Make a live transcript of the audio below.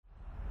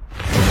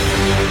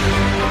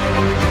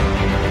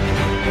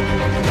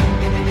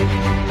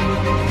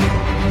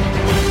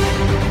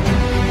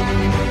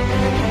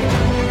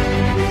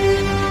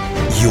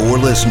You're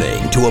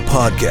listening to a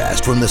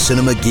podcast from the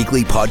Cinema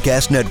Geekly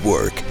Podcast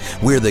Network.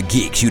 We're the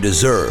geeks you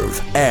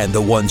deserve and the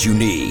ones you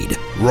need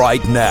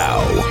right now.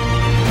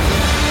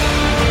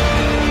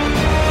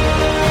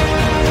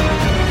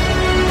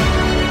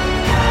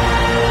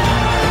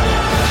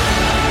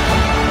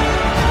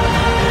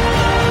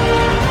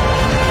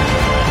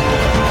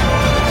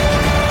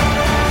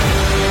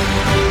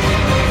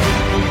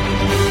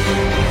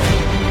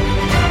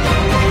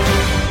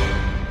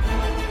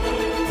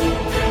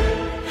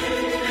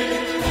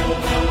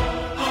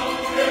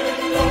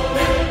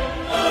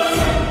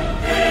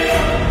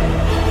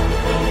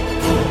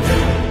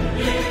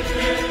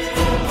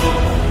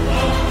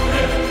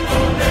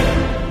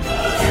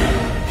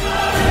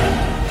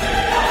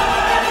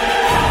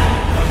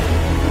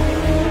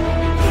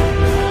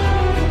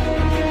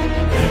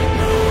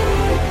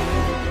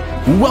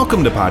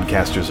 Welcome to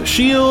Podcasters of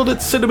S.H.I.E.L.D.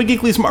 It's Cinema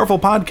Geekly's Marvel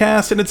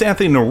podcast, and it's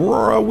Anthony and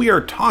Aurora. We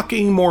are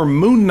talking more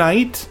Moon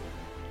Knight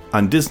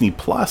on Disney+.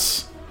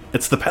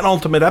 It's the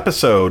penultimate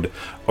episode,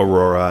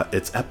 Aurora.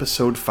 It's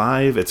episode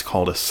 5. It's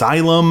called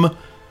Asylum,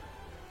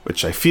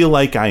 which I feel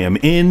like I am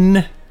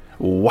in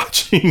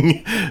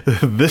watching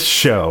this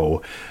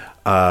show.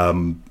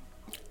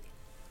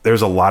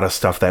 There's a lot of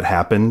stuff that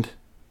happened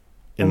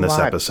in this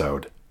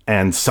episode,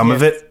 and some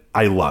of it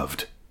I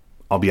loved.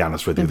 I'll be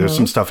honest with you. There's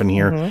some stuff in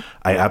here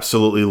I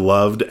absolutely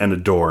loved and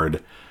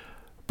adored,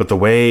 but the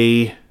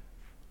way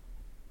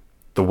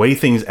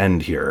things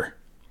end here,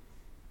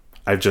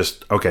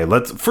 let's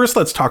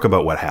talk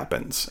about what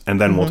happens,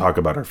 and then we'll talk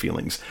about our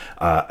feelings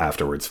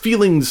afterwards.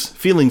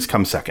 Feelings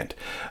come second.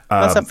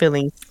 Lots of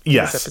feelings.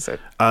 Yes. This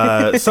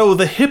episode. So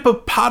the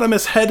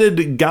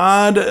hippopotamus-headed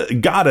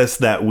goddess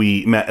that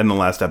we met in the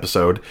last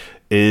episode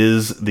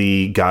is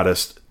the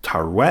goddess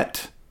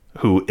Taweret,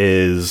 who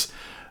is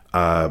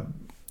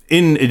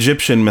in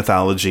Egyptian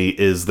mythology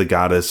is the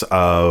goddess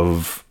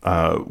of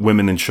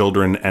women and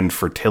children and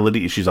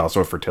fertility. She's also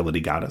a fertility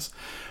goddess.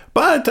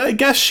 But I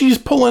guess she's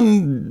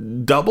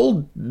pulling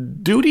triple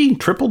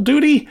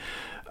duty,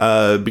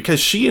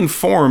 because she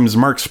informs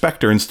Mark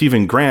Spector and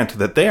Stephen Grant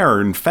that they are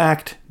in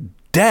fact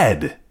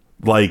dead,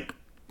 like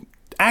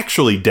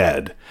actually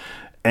dead.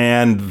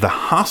 And the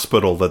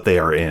hospital that they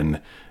are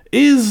in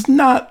is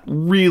not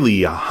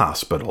really a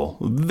hospital.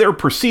 They're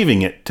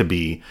perceiving it to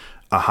be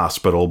a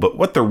hospital, but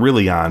what they're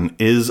really on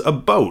is a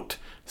boat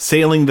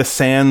sailing the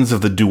sands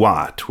of the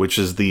Duat, which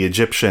is the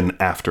Egyptian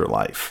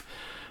afterlife.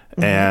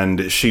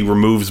 And she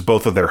removes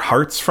both of their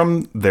hearts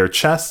from their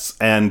chests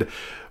and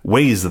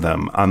weighs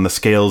them on the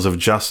scales of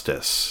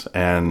justice.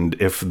 And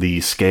if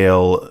the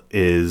scale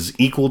is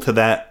equal to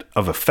that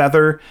of a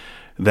feather,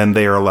 then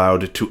they are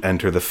allowed to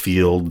enter the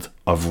field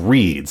of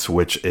reeds,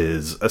 which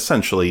is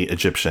essentially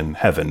Egyptian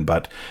heaven.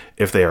 But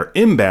if they are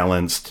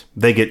imbalanced,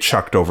 they get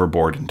chucked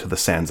overboard into the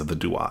sands of the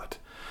Duat.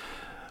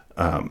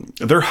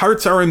 Their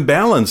hearts are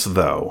imbalanced,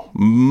 though,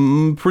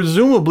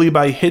 presumably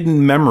by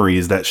hidden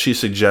memories that she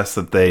suggests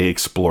that they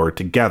explore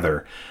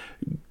together.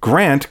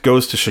 Grant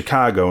goes to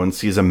Chicago and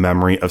sees a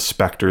memory of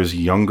Spector's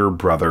younger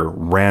brother,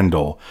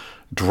 Randall,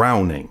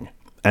 drowning,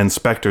 and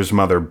Spector's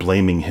mother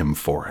blaming him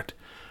for it,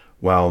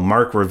 while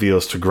Mark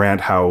reveals to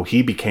Grant how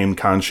he became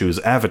Khonshu's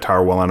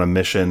avatar while on a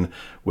mission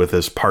with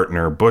his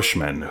partner,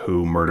 Bushman,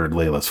 who murdered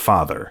Layla's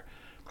father.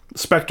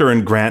 Spector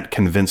and Grant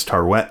convinced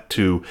Taweret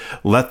to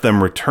let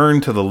them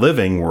return to the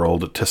living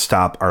world to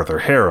stop Arthur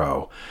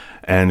Harrow,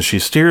 and she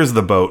steers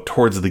the boat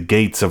towards the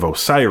gates of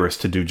Osiris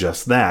to do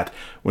just that,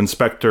 when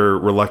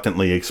Spector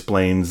reluctantly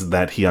explains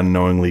that he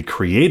unknowingly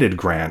created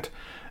Grant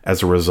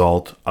as a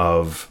result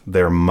of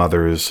their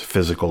mother's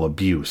physical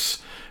abuse.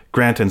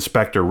 Grant and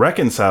Spector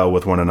reconcile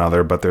with one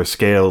another, but their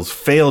scales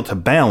fail to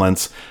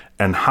balance,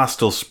 and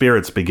hostile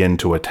spirits begin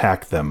to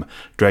attack them,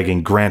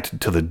 dragging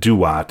Grant to the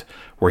Duat,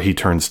 where he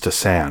turns to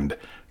sand.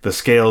 The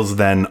scales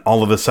then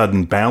all of a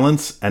sudden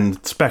balance,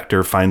 and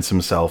Spector finds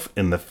himself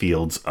in the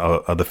field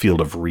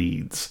of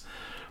reeds.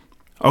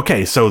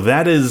 Okay, so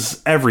that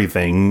is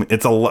everything.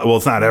 It's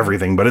not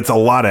everything, but it's a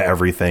lot of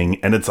everything,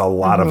 and it's a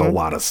lot of a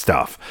lot of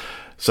stuff.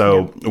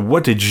 So,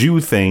 What did you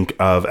think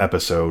of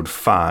episode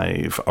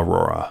 5,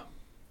 Aurora?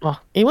 Oh,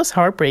 it was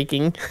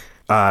heartbreaking.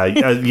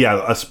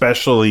 Yeah,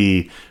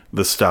 especially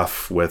the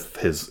stuff with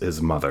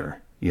his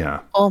mother. Yeah.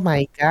 Oh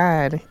my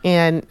God.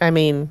 And I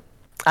mean,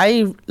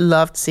 I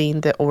loved seeing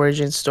the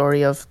origin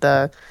story of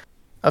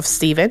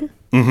Stephen.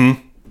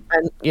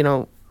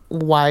 And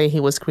why he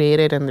was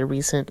created and the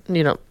reason,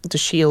 the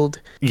shield.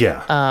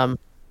 Yeah.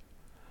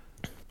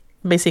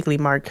 Basically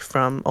Mark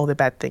from all the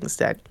bad things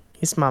that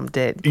his mom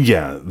did.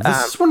 Yeah.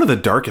 This is one of the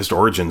darkest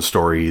origin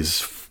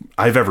stories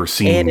I've ever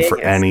seen for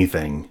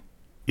anything.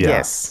 Yeah.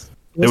 Yes.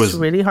 It was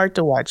really hard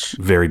to watch.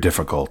 Very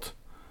difficult.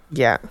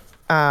 Yeah.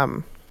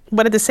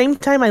 But at the same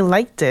time, I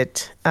liked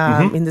it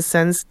in the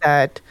sense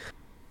that,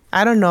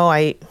 I don't know,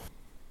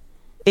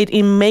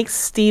 it makes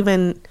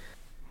Stephen,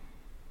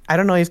 I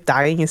don't know if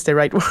dying is the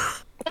right word.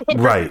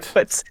 Right.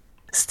 But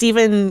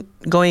Stephen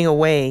going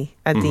away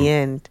at the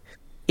end,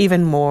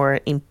 even more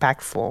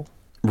impactful.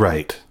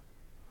 Right.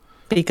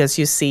 Because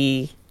you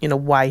see,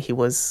 why he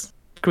was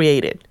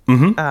created.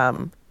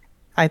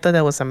 I I thought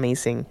that was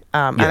amazing.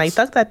 And I Yes.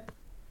 thought that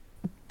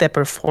the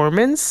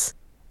performance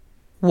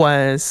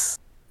was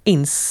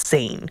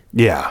insane.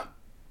 Yeah.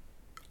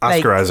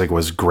 Oscar Like- Isaac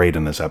was great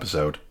in this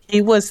episode.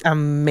 It was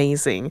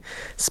amazing.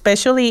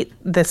 Especially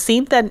the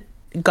scene that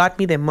got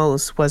me the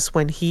most was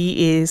when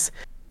he is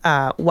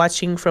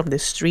watching from the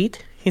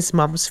street his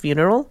mom's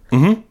funeral.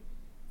 Mm-hmm.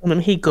 When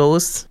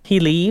he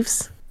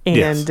leaves,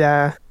 and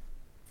Yes.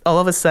 all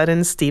of a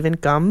sudden Steven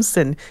comes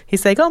and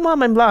he's like, "Oh,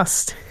 Mom, I'm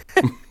lost."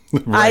 I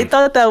Right.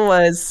 thought that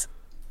was,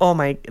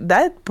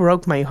 that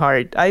broke my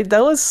heart.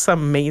 That was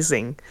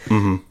amazing.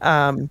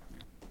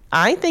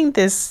 I think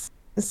this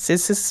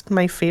is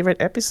my favorite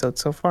episode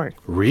so far.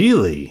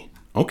 Really?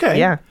 Okay.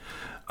 Yeah.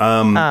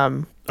 Oh,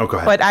 go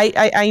ahead. But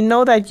I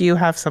know that you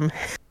have some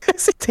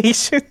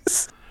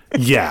hesitations,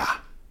 Yeah.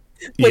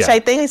 which Yeah. I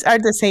think are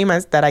the same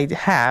as that I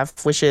have,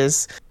 which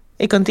is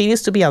it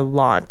continues to be a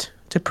lot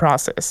to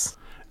process.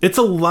 It's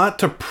a lot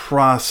to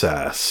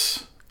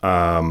process,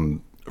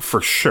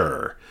 for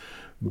sure.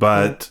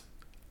 But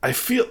I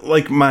feel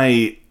like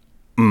my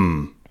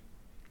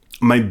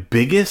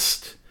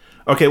biggest.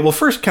 Okay, well,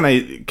 first, can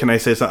I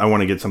say something? I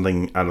want to get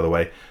something out of the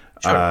way.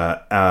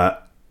 Sure.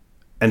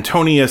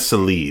 Antonia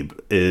Salib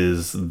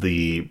is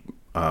the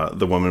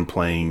woman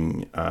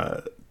playing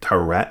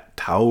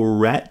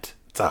Taurette.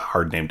 It's a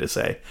hard name to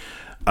say.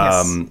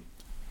 Yes.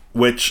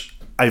 Which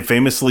I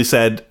famously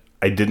said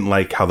I didn't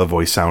like how the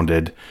voice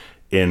sounded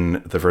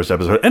in the first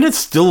episode. And it's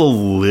still a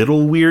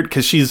little weird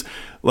because she's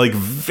like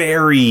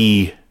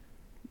very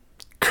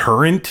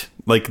current,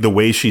 like the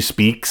way she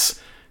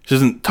speaks. She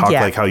doesn't talk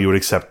Yeah. like how you would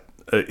accept,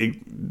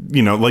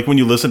 like when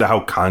you listen to how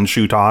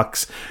Khonshu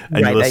talks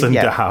and Right, you listen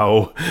yeah. to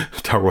how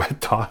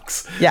Tarouette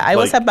talks. Yeah, I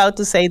was like, about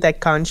to say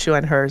that Khonshu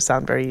and her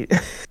sound very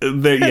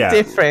yeah,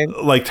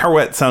 different. Like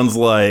Tarouette sounds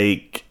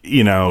like,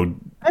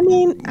 I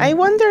mean, I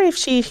wonder if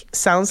she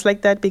sounds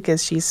like that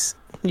because she's,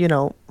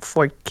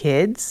 for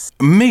kids.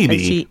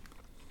 maybe.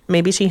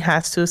 Maybe she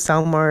has to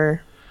sound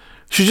more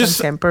She just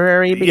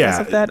contemporary because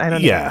of that. I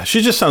don't know. Yeah,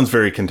 she just sounds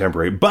very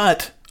contemporary.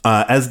 But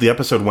as the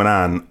episode went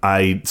on,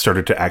 I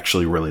started to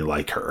actually really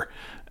like her,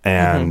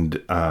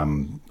 and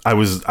I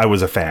was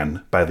a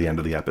fan by the end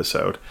of the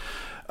episode.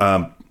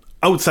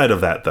 Outside of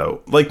that,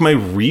 though, like my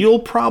real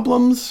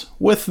problems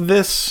with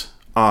this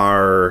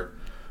are,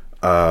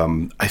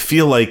 I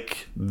feel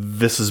like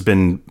this has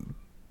been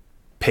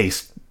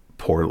paced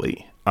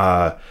poorly.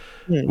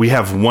 We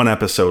have one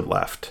episode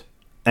left,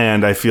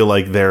 and I feel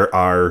like there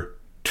are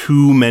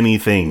too many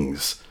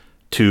things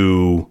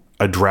to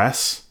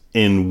address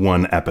in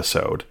one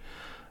episode.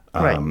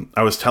 Right.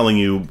 I was telling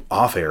you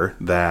off air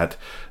that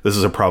this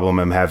is a problem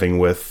I'm having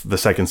with the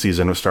second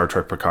season of Star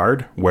Trek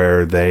Picard,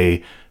 where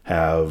they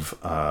have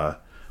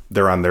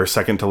they're on their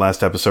second to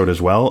last episode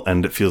as well,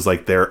 and it feels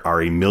like there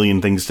are a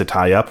million things to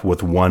tie up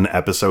with one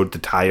episode to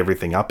tie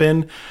everything up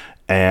in.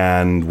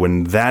 And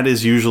when that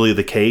is usually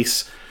the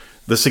case,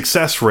 the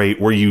success rate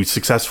where you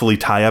successfully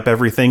tie up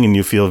everything and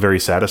you feel very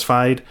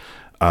satisfied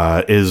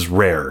is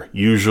rare.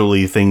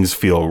 Usually things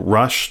feel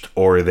rushed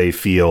or they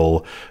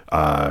feel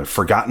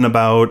forgotten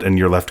about, and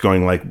you're left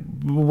going like,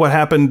 what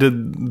happened to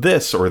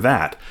this or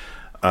that?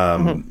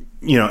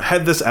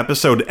 Had this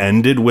episode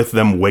ended with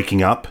them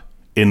waking up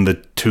in the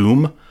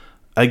tomb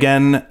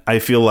again, I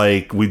feel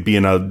like we'd be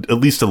in at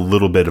least a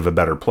little bit of a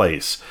better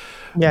place.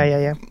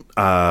 Yeah.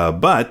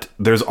 But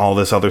there's all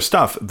this other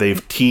stuff.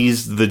 They've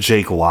teased the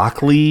Jake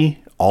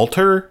Lockley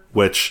altar,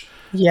 which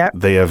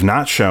they have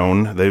not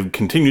shown. They've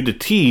continued to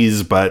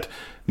tease, but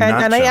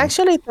not And I shown.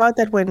 actually thought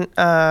that when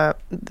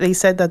they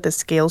said that the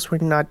scales were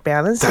not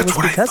balanced, it was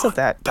because of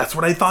that. That's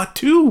what I thought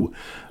too.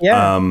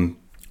 Yeah.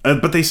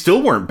 But they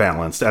still weren't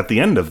balanced at the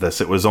end of this.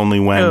 It was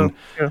only when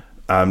True.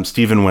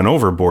 Steven went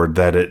overboard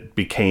that it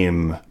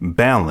became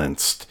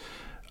balanced.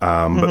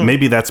 But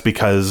maybe that's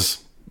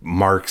because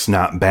Mark's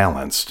not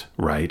balanced,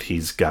 right?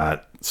 He's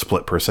got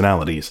split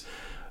personalities.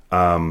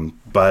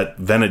 But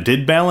then it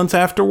did balance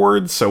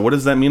afterwards. So what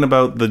does that mean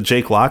about the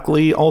Jake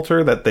Lockley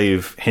altar that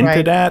they've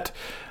hinted at?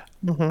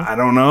 I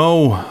don't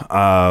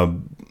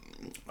know.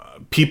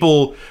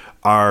 People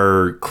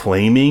are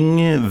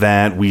claiming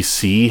that we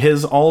see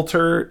his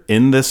altar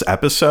in this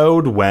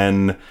episode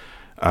when,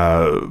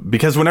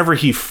 because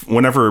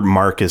whenever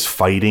Mark is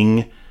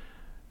fighting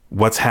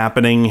what's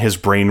happening, his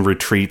brain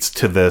retreats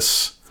to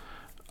this,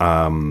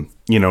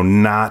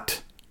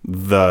 not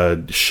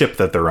the ship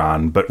that they're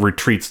on, but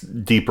retreats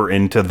deeper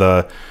into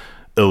the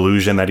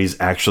illusion that he's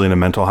actually in a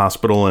mental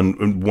hospital.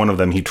 And one of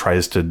them, he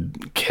tries to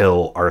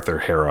kill Arthur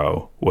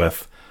Harrow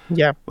with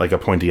like a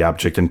pointy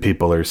object, and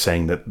people are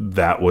saying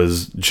that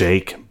was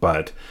Jake,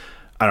 but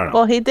I don't know.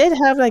 Well, he did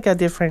have like a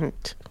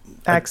different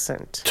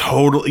accent.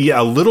 Totally, yeah,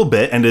 a little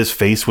bit, and his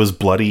face was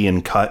bloody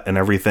and cut and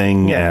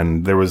everything,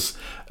 and there was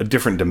a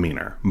different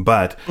demeanor,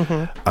 but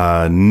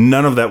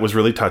none of that was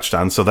really touched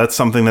on, so that's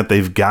something that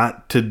they've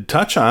got to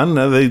touch on.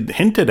 They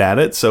hinted at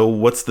it, so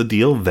what's the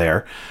deal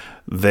there?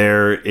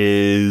 There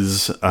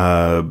is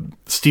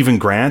Stephen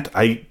Grant.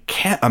 I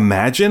can't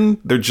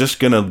imagine they're just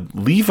gonna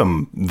leave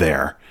him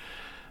there.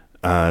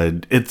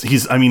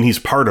 He's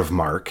part of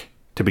Mark,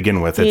 to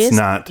begin with.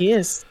 He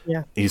is.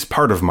 Yeah. He's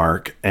part of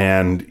Mark,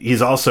 and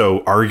he's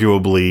also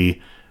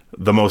arguably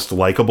the most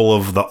likable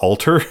of the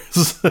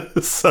alters.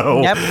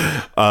 So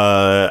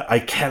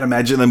I can't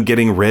imagine them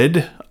getting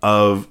rid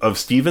of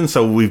Steven,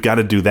 so we've got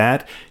to do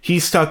that.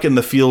 He's stuck in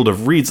the field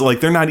of reeds. Like,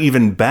 they're not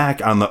even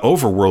back on the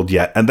overworld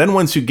yet. And then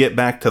once you get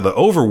back to the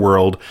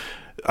overworld,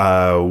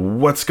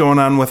 what's going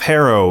on with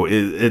Harrow?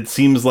 It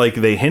seems like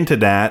they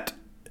hinted at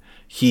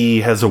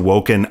he has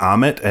awoken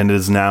Ammit and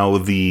is now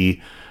the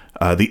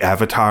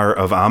avatar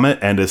of Ammit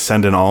and is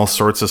sending all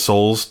sorts of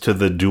souls to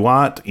the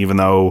Duat, even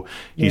though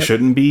he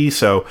shouldn't be.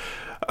 So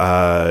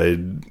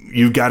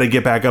you've got to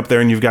get back up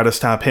there and you've got to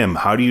stop him.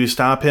 How do you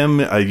stop him?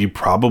 You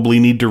probably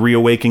need to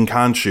reawaken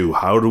Khonshu.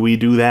 How do we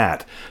do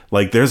that?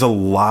 Like, there's a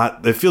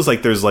lot. It feels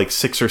like there's like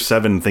 6 or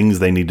 7 things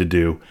they need to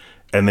do,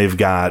 and they've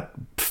got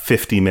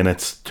 50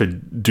 minutes to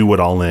do it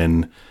all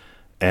in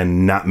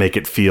and not make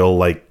it feel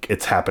like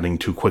it's happening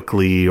too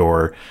quickly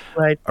or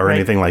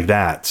anything like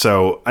that.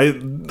 So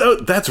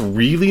that's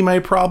really my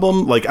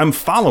problem. Like, I'm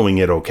following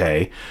it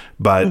okay,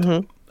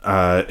 but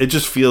it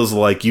just feels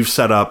like you've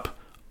set up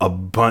a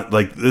bunch.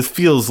 Like, this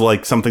feels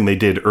like something they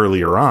did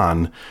earlier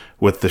on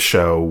with the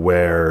show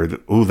where,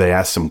 they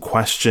asked some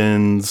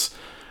questions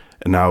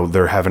and now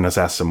they're having us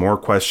ask some more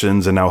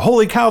questions. And now,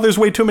 holy cow, there's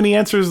way too many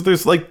answers.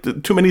 There's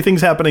like too many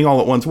things happening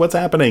all at once. What's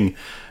happening?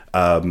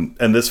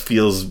 And this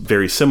feels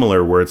very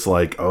similar where it's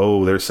like,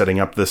 they're setting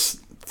up this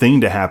thing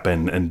to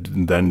happen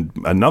and then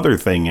another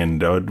thing.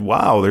 And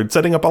wow, they're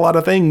setting up a lot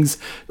of things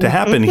to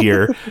happen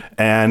here.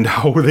 And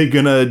how are they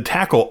going to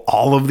tackle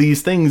all of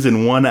these things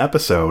in one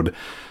episode?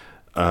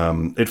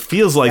 It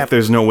feels like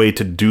there's no way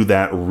to do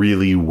that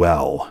really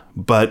well,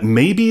 but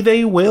maybe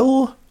they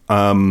will.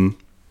 I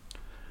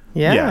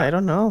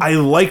don't know. I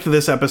liked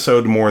this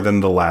episode more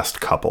than the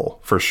last couple,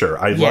 for sure.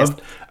 I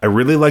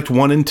really liked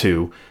 1 and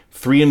 2.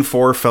 3 and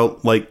 4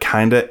 felt like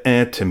kind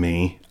of to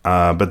me.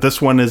 But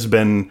this one has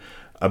been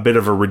a bit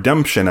of a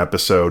redemption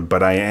episode,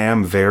 but I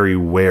am very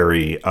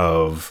wary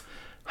of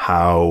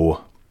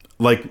how,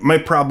 like, my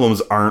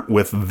problems aren't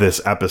with this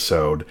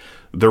episode.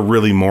 They're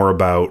really more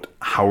about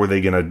how are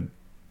they going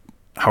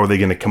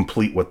to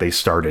complete what they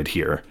started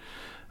here.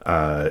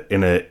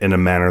 In a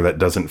manner that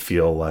doesn't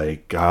feel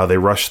like they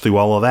rushed through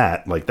all of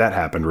that. Like, that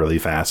happened really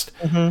fast.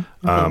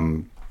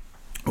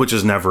 Which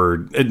is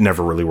never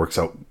really works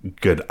out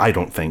good, I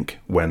don't think,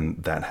 when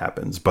that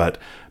happens. But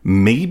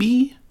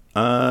maybe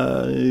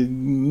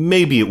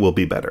it will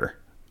be better.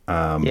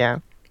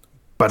 But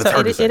it's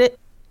hard to say.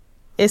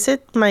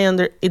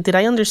 Did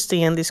I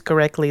understand this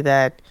correctly,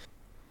 that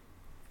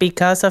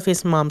because of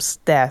his mom's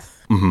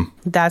death,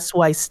 that's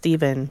why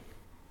Steven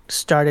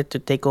started to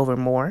take over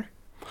more?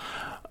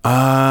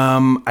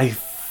 I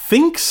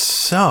think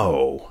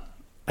so.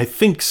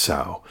 Because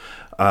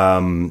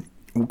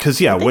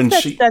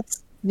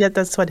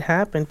that's what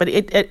happened. But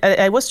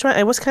I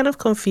was kind of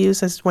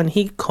confused as when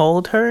he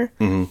called her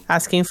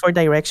asking for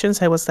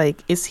directions. I was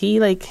like, is he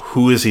like,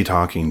 who is he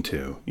talking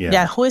to?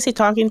 Yeah, who is he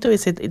talking to?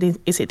 Is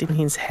it in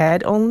his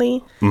head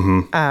only?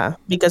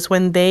 Because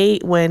when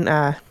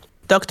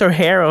Dr.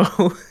 Harrow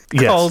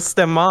calls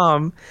the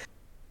mom,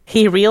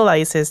 he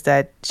realizes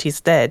that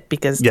she's dead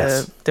because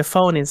the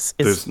phone is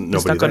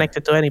not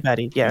connected to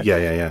anybody.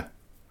 Yeah.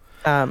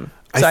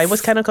 So I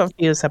was kind of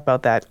confused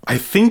about that. I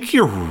think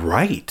you're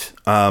right,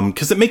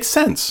 because it makes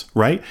sense,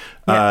 right?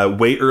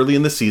 Way early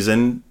in the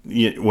season,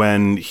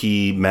 when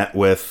he met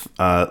with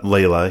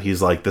Layla,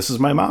 he's like, "This is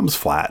my mom's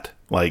flat."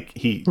 Like,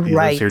 he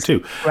lives here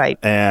too, right?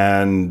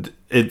 And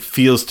it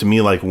feels to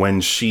me like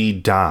when she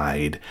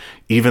died,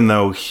 even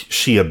though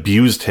she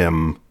abused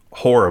him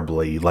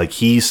horribly, like,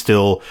 he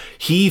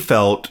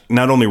felt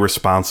not only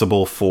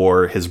responsible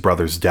for his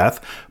brother's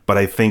death, but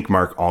I think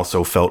Mark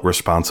also felt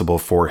responsible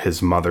for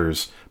his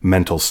mother's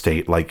mental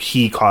state. Like,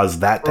 he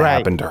caused that to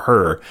happen to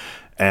her.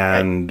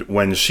 And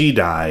when she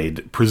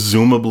died,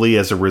 presumably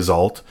as a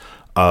result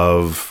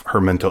of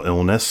her mental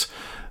illness,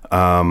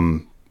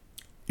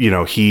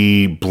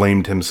 he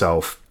blamed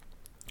himself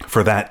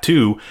for that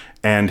too.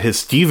 And his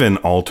Steven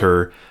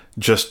altar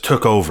just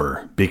took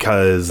over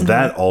because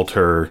that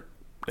altar,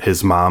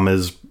 his mom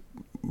is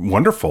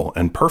wonderful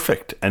and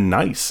perfect and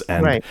nice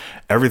and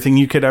everything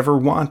you could ever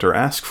want or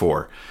ask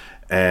for.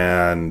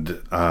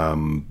 And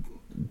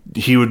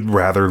he would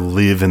rather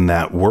live in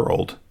that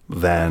world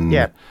than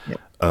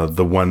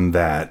the one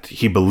that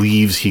he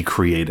believes he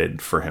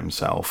created for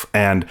himself.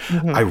 And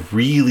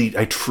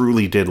I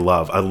truly did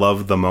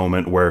love the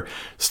moment where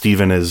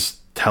Steven is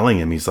telling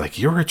him, he's like,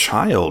 "You're a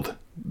child.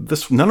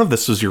 None of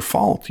this is your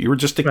fault. You were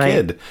just a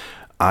kid."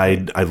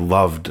 I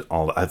loved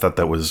I thought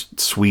that was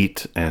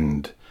sweet.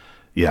 And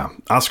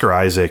Oscar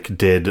Isaac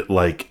did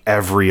like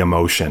every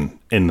emotion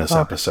in this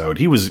episode.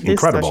 He was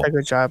incredible. Such a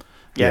good job.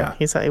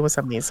 It was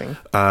amazing.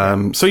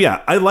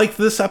 I liked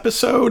this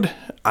episode.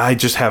 I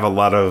just have a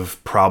lot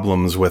of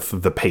problems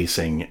with the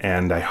pacing,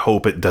 and I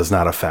hope it does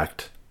not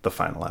affect the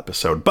final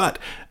episode. But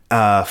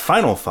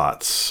final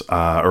thoughts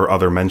or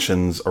other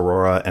mentions,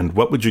 Aurora, and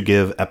what would you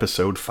give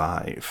episode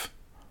 5?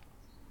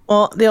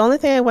 Well, the only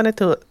thing I wanted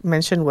to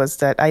mention was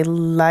that I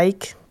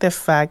like the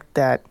fact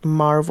that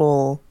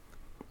Marvel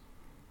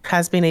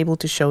has been able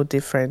to show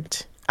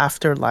different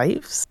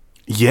afterlives.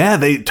 Yeah,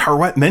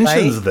 Tarwet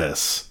mentions Right?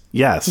 this.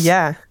 Yes.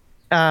 Yeah.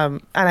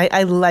 And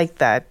I like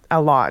that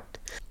a lot.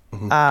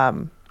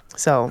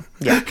 So,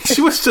 yeah.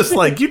 She was just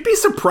like, you'd be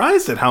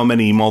surprised at how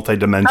many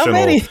multidimensional How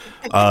many?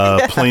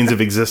 planes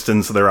of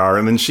existence there are.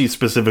 And then she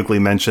specifically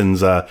mentions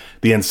the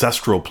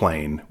ancestral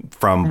plane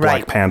from Black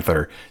Right.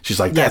 Panther. She's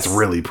like, that's Yes.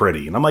 really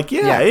pretty. And I'm like,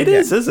 yeah, Yeah, it yeah.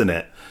 is, isn't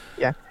it?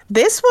 Yeah.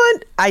 This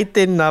one, I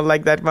did not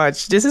like that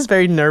much. This is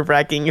very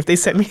nerve-wracking if they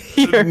send me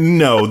here.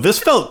 No, this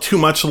felt too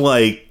much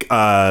like the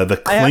I have to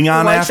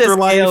Klingon watch the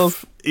afterlife.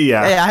 scales.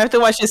 Yeah. Yeah, I have to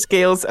watch the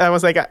scales. I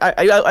was like,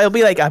 I'll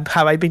be like,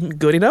 have I been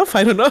good enough?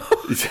 I don't know.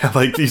 Yeah,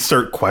 like you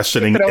start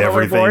questioning Throw it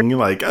everything.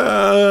 Like,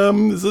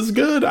 is this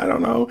good? I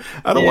don't know.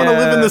 I don't want to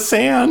live in Yeah. the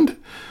sand.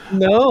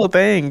 No,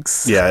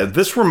 thanks. Yeah,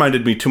 this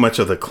reminded me too much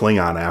of the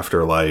Klingon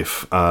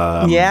afterlife.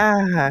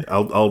 Yeah.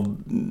 I'll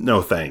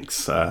no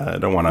thanks. I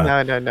don't want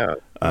to. No.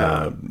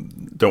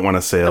 Don't want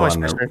to sail much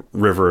on a pressure.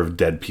 river of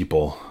dead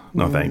people.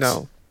 No thanks.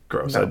 No.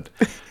 Gross. No.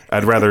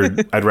 I'd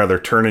rather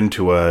turn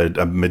into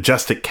a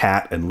majestic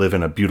cat and live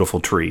in a beautiful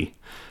tree.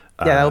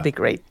 Yeah, that would be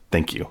great.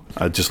 Thank you.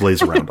 Just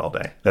laze around all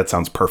day. That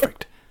sounds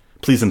perfect.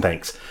 Please and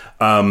thanks.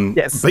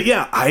 Yes. But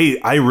yeah,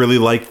 I really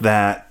liked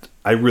that.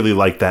 I really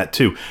liked that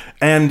too.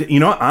 And you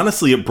know,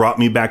 honestly, it brought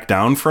me back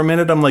down for a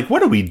minute. I'm like,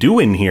 what are we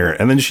doing here?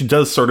 And then she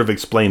does sort of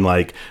explain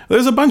like,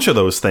 there's a bunch of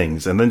those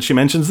things. And then she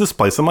mentions this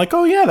place. I'm like,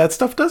 oh yeah, that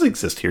stuff does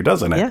exist here,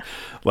 doesn't it? Yeah.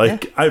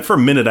 Like for a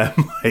minute,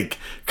 I'm like,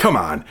 come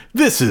on,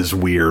 this is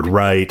weird,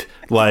 right?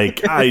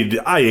 Like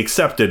I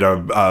accepted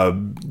a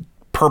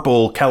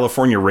purple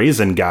California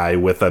raisin guy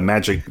with a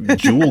magic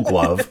jewel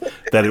glove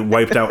that it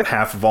wiped out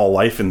half of all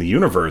life in the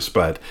universe.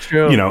 But,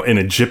 True. you know, an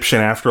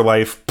Egyptian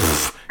afterlife,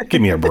 give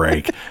me a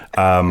break.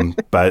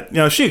 But, you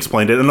know, she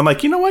explained it and I'm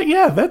like, you know what?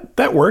 Yeah,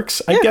 that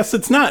works. I guess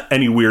it's not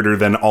any weirder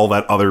than all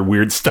that other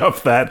weird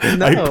stuff that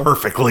I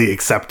perfectly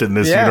accept in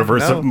this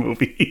universe of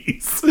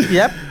movies.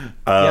 Yep.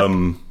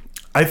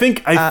 I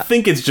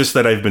think it's just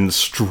that I've been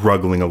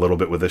struggling a little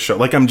bit with this show.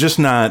 Like, I'm just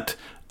not,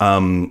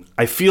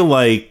 I feel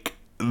like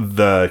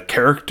the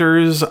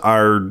characters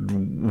are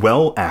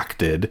well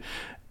acted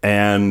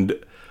and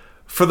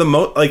for the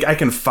like I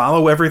can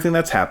follow everything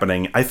that's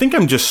happening. I think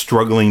I'm just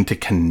struggling to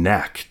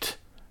connect.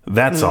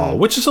 That's all,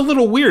 which is a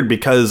little weird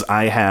because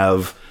I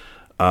have,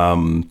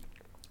 I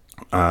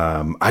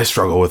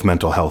struggle with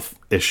mental health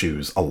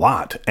issues a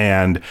lot.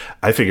 And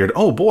I figured,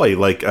 oh boy,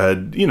 like,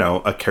 you know,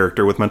 a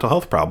character with mental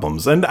health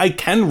problems. And I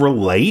can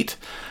relate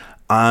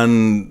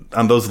on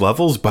those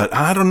levels, but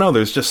I don't know.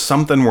 There's just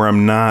something where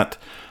I'm not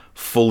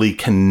fully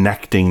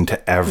connecting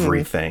to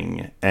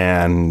everything.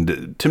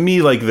 And to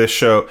me, like this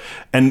show,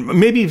 and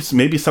maybe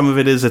some of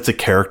it is it's a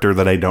character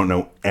that I don't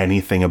know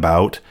anything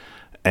about.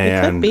 And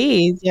It could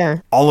be, yeah.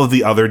 all of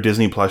the other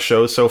Disney Plus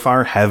shows so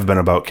far have been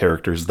about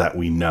characters that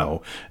we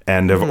know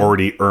and have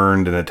already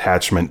earned an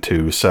attachment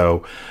to.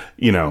 So,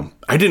 you know,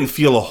 I didn't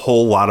feel a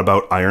whole lot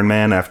about Iron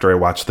Man after I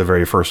watched the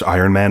very first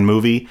Iron Man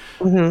movie.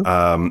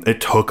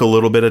 It took a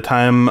little bit of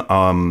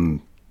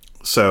time.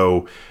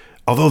 So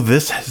although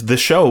this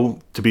show,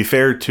 to be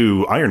fair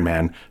to Iron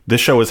Man,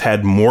 this show has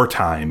had more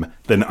time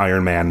than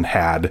Iron Man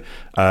had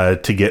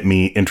to get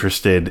me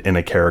interested in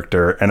a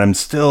character. And I'm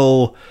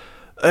still...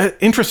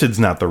 interested's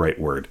not the right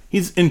word.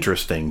 He's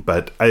interesting,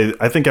 but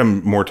I think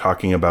I'm more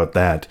talking about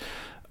that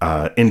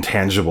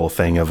intangible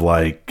thing of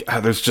like,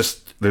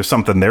 there's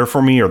something there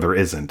for me or there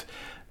isn't.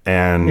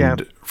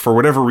 And for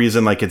whatever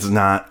reason, like it's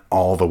not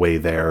all the way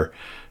there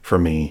for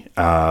me.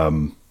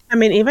 I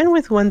mean, even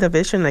with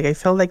WandaVision, like I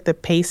felt like the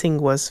pacing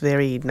was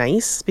very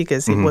nice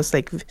because it was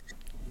like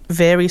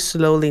very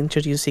slowly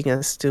introducing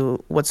us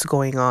to what's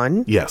going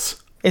on.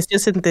 Yes. It's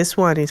just in this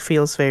one, it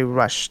feels very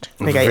rushed.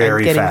 Like I'm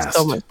Very getting fast.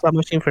 so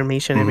much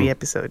information every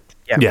episode.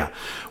 Yeah. Yeah.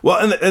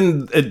 Well,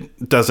 and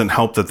it doesn't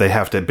help that they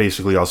have to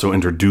basically also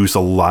introduce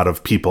a lot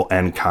of people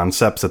and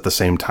concepts at the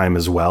same time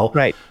as well.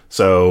 Right.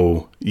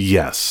 So,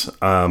 yes.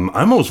 I'm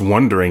almost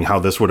wondering how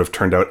this would have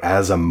turned out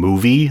as a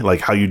movie,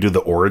 like how you do the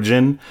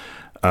origin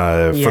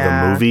for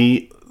the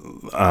movie.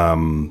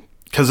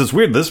 Because it's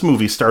weird. This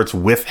movie starts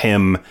with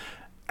him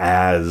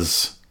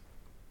as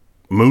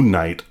Moon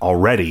Knight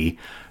already,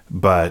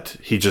 but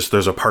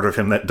there's a part of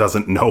him that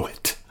doesn't know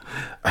it,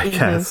 I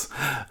guess.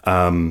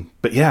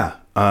 But yeah.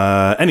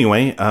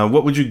 Anyway,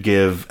 what would you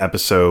give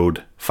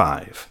episode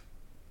 5?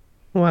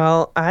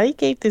 Well, I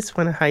gave this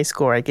one a high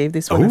score. I gave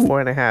this one a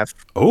 4.5.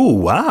 Oh,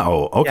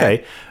 wow.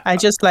 Okay. Yeah. I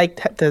just liked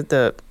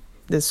the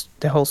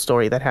whole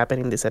story that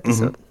happened in this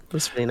episode. It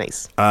was really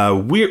nice.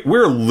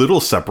 We're a little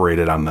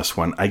separated on this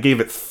one. I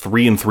gave it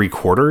 3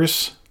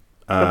 3/4.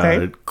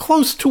 Okay.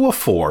 Close to a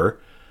 4.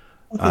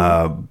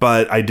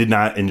 But I did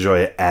not enjoy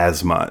it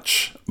as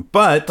much.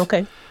 But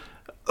Okay.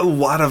 a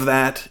lot of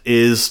that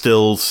is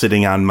still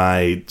sitting on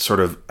my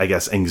sort of, I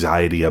guess,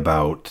 anxiety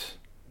about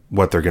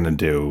what they're going to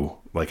do.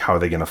 Like, how are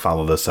they going to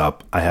follow this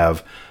up? I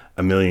have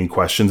a million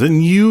questions.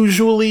 And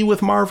usually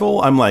with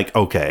Marvel, I'm like,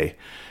 okay,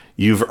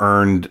 you've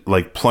earned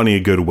like plenty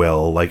of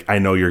goodwill. Like, I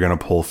know you're going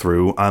to pull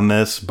through on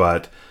this,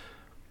 but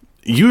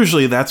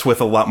usually that's with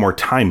a lot more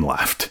time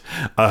left.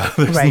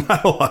 There's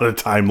not a lot of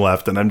time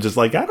left. And I'm just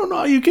like, I don't know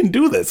how you can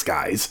do this,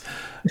 guys.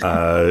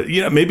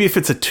 Maybe if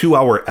it's a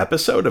 2-hour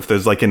episode, if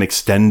there's like an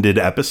extended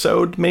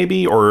episode,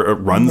 maybe, or it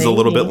runs a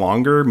little bit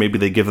longer, maybe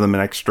they give them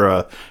an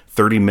extra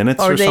 30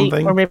 minutes or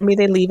something. Or maybe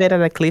they leave it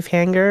at a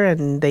cliffhanger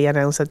and they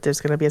announce that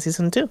there's going to be a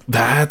season 2.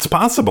 That's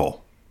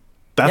possible.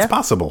 That's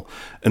possible.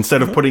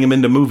 Instead of putting them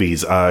into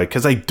movies,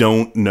 because I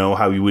don't know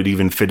how you would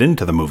even fit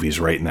into the movies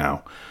right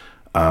now.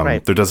 There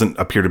doesn't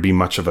appear to be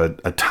much of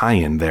a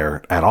tie-in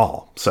there at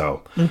all.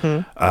 So,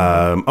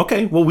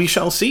 okay, well, we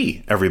shall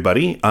see,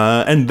 everybody.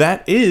 And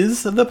that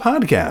is the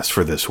podcast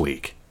for this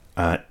week.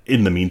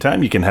 In the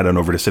meantime, you can head on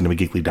over to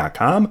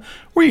cinemageekly.com,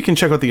 where you can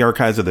check out the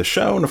archives of the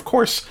show. And of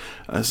course,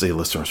 it's a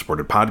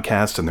listener-supported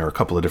podcast, and there are a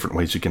couple of different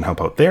ways you can help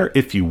out there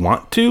if you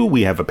want to.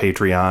 We have a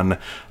Patreon,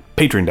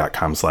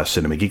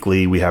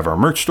 patreon.com/cinemageekly. We have our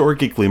merch store,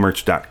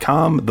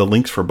 geeklymerch.com. The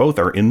links for both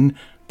are in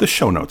the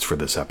show notes for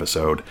this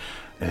episode.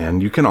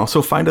 And you can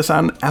also find us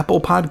on Apple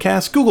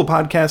Podcasts, Google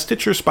Podcasts,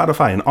 Stitcher,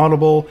 Spotify, and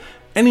Audible.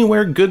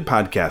 Anywhere good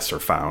podcasts are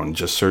found,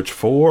 just search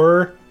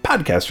for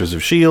Podcasters of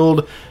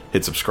S.H.I.E.L.D.,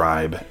 hit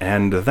subscribe,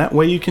 and that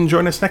way you can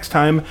join us next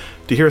time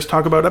to hear us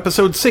talk about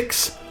Episode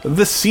 6,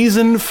 the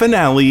season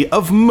finale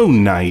of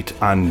Moon Knight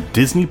on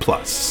Disney+.